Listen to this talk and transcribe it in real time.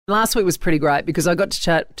Last week was pretty great because I got to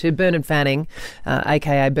chat to Bernard Fanning,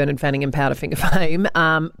 a.k.a. Bernard Fanning and Powderfinger fame,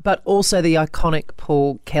 but also the iconic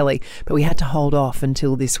Paul Kelly. But we had to hold off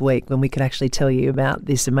until this week when we could actually tell you about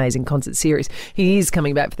this amazing concert series. He is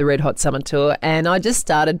coming back for the Red Hot Summer Tour, and I just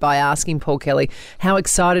started by asking Paul Kelly how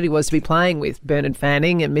excited he was to be playing with Bernard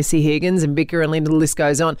Fanning and Missy Higgins and Bicker and Linda, the list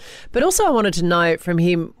goes on. But also I wanted to know from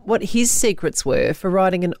him what his secrets were for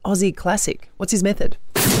writing an Aussie classic. What's his method?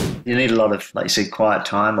 You need a lot of, like you said, quiet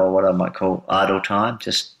time, or what I might call idle time,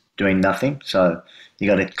 just doing nothing. So you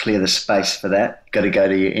got to clear the space for that. Got to go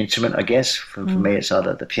to your instrument, I guess. For me, it's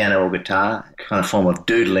either the piano or guitar, kind of form of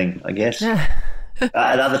doodling, I guess.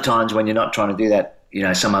 At other times when you're not trying to do that, you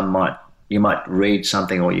know, you might read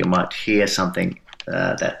something or you might hear something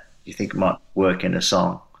that you think might work in a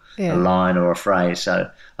song. A line or a phrase. So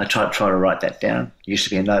I try to write that down. It used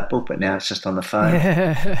to be a notebook, but now it's just on the phone.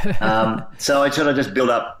 So I sort of just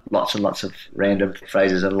build up lots and lots of random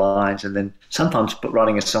phrases and lines, and then sometimes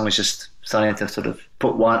writing a song is just starting to sort of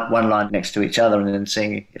put one line next to each other and then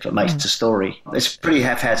seeing if it makes a story. It's pretty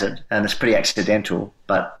haphazard and it's pretty accidental,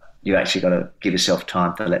 but you actually got to give yourself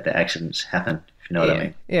time to let the accidents happen. You know what I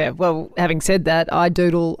mean? Yeah, well, having said that, I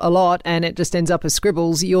doodle a lot and it just ends up as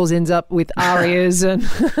scribbles. Yours ends up with arias and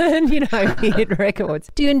you know, hit records.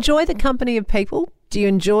 Do you enjoy the company of people? Do you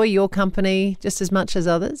enjoy your company just as much as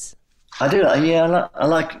others? I do, yeah. I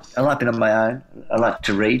like being on my own. I like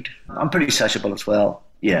to read. I'm pretty sociable as well.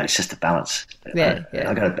 Yeah, it's just a balance. I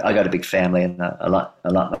got a big family, and I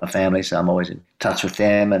like my family, so I'm always in touch with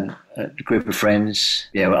them and a group of friends.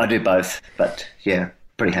 Yeah, well, I do both, but yeah,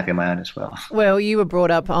 pretty happy on my own as well. Well, you were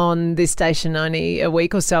brought up on this station only a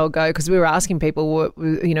week or so ago because we were asking people,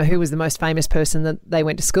 you know, who was the most famous person that they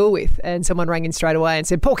went to school with, and someone rang in straight away and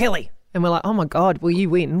said, Paul Kelly. And we're like, oh my God, well, you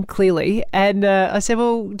win, clearly. And I said,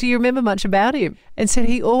 well, do you remember much about him? And said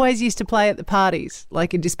he always used to play at the parties,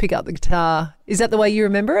 like he'd just pick up the guitar. Is that the way you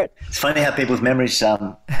remember it? It's funny how people's memories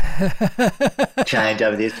change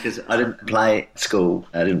over the years, because I didn't play at school.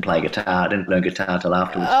 I didn't play guitar. I didn't learn guitar till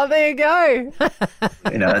afterwards. Oh, there you go.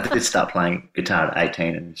 You know, I did start playing guitar at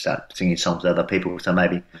 18 and start singing songs with other people. So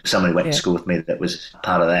maybe somebody went to school with me that was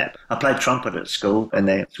part of that. I played trumpet at school in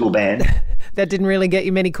the school band. That didn't really get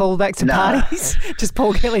you many callbacks to parties? Just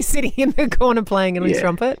Paul Kelly sitting in the corner playing on his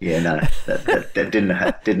trumpet? Yeah, no,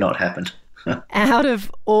 that did not happen. Out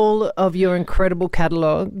of all of your incredible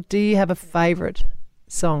catalogue, do you have a favourite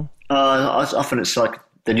song? Often it's like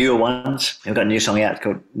the newer ones. We've got a new song out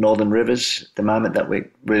called Northern Rivers at the moment that we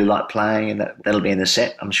really like playing, and that'll be in the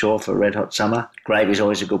set, I'm sure, for Red Hot Summer. Gravy's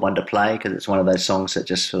always a good one to play because it's one of those songs that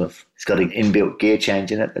just sort of, it's got an inbuilt gear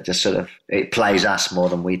change in it that just sort of, it plays us more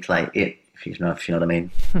than we play it, if you know what I mean.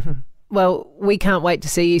 Well, we can't wait to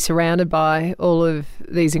see you surrounded by all of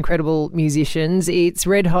these incredible musicians. It's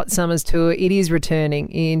Red Hot Summers Tour. It is returning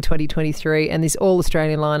in 2023, and this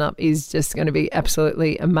all-Australian lineup is just going to be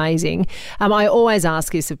absolutely amazing. I always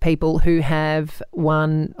ask this of people who have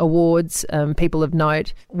won awards, people of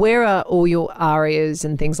note. Where are all your arias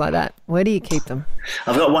and things like that? Where do you keep them?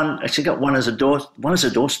 I've got one as a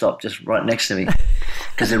doorstop just right next to me.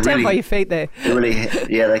 Because they're down really by your feet there. They're really,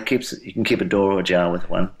 yeah. You can keep a door ajar with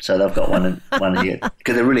one. So they've got one here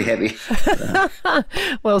because they're really heavy.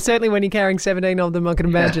 Well, certainly when you're carrying 17 of them, I can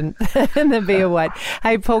imagine there'd be a weight.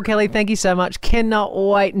 Hey, Paul Kelly, thank you so much. Cannot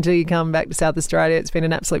wait until you come back to South Australia. It's been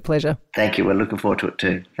an absolute pleasure. Thank you. We're looking forward to it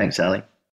too. Thanks, Ali.